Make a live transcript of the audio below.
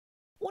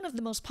One of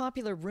the most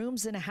popular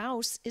rooms in a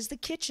house is the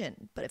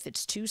kitchen, but if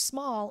it's too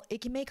small, it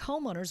can make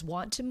homeowners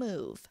want to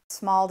move.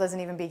 Small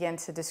doesn't even begin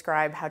to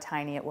describe how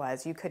tiny it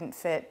was. You couldn't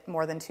fit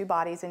more than 2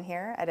 bodies in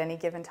here at any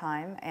given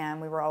time, and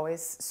we were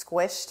always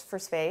squished for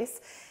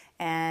space,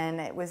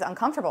 and it was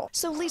uncomfortable.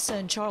 So Lisa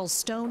and Charles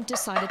Stone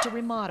decided to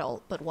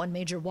remodel, but one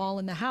major wall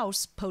in the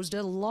house posed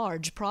a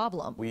large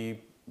problem.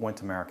 We went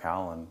to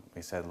Maricel and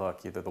we said,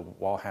 look, either the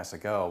wall has to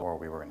go or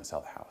we were going to sell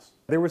the house.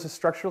 There was a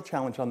structural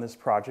challenge on this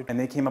project. And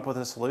they came up with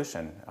a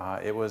solution.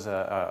 It was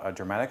a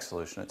dramatic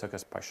solution. It took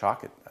us by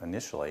shock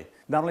initially.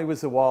 Not only was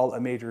the wall a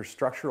major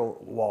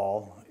structural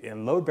wall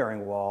and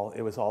load-bearing wall,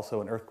 it was also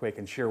an earthquake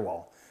and shear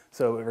wall.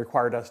 So it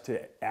required us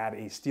to add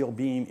a steel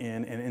beam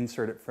in and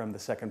insert it from the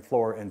second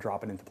floor and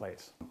drop it into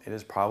place. It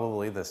is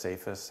probably the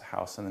safest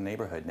house in the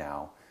neighborhood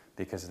now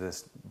because of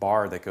this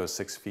bar that goes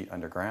 6 feet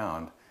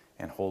underground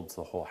and holds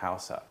the whole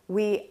house up.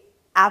 We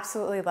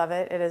absolutely love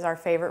it. It is our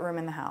favorite room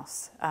in the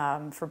house.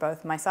 For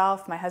both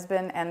myself, my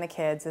husband, and the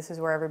kids, this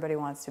is where everybody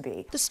wants to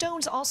be. The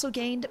Stones also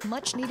gained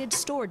much-needed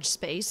storage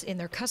space in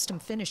their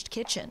custom-finished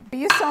kitchen.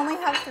 We used to only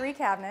have 3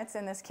 cabinets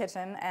in this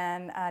kitchen,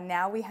 and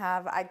now we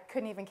have, I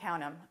couldn't even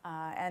count them,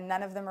 and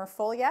none of them are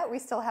full yet. We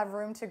still have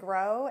room to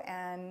grow,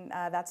 and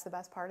that's the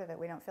best part of it.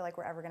 We don't feel like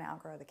we're ever going to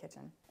outgrow the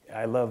kitchen.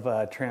 I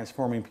love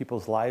transforming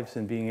people's lives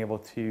and being able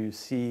to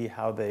see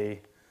how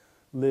they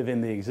live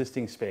in the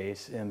existing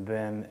space, and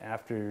then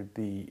after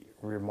the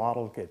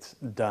remodel gets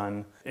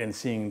done and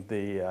seeing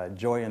the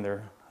joy in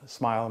their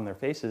smile on their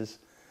faces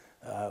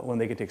when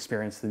they get to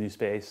experience the new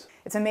space.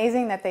 It's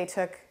amazing that they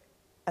took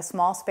a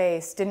small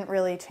space, didn't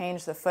really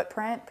change the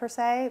footprint per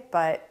se,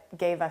 but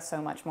gave us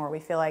so much more. We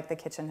feel like the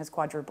kitchen has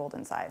quadrupled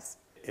in size.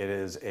 It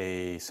is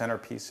a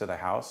centerpiece of the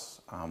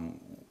house.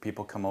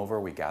 People come over,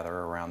 we gather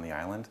around the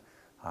island,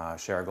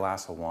 share a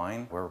glass of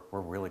wine. We're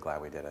really glad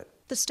we did it.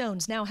 The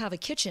Stones now have a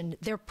kitchen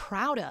they're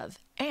proud of,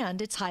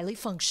 and it's highly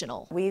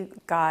functional. We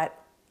got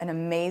an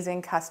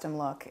amazing custom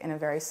look in a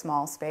very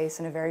small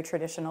space in a very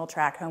traditional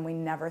tract home. We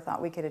never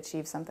thought we could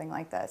achieve something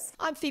like this.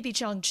 I'm Phoebe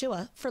Chong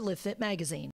Chua for Live Fit Magazine.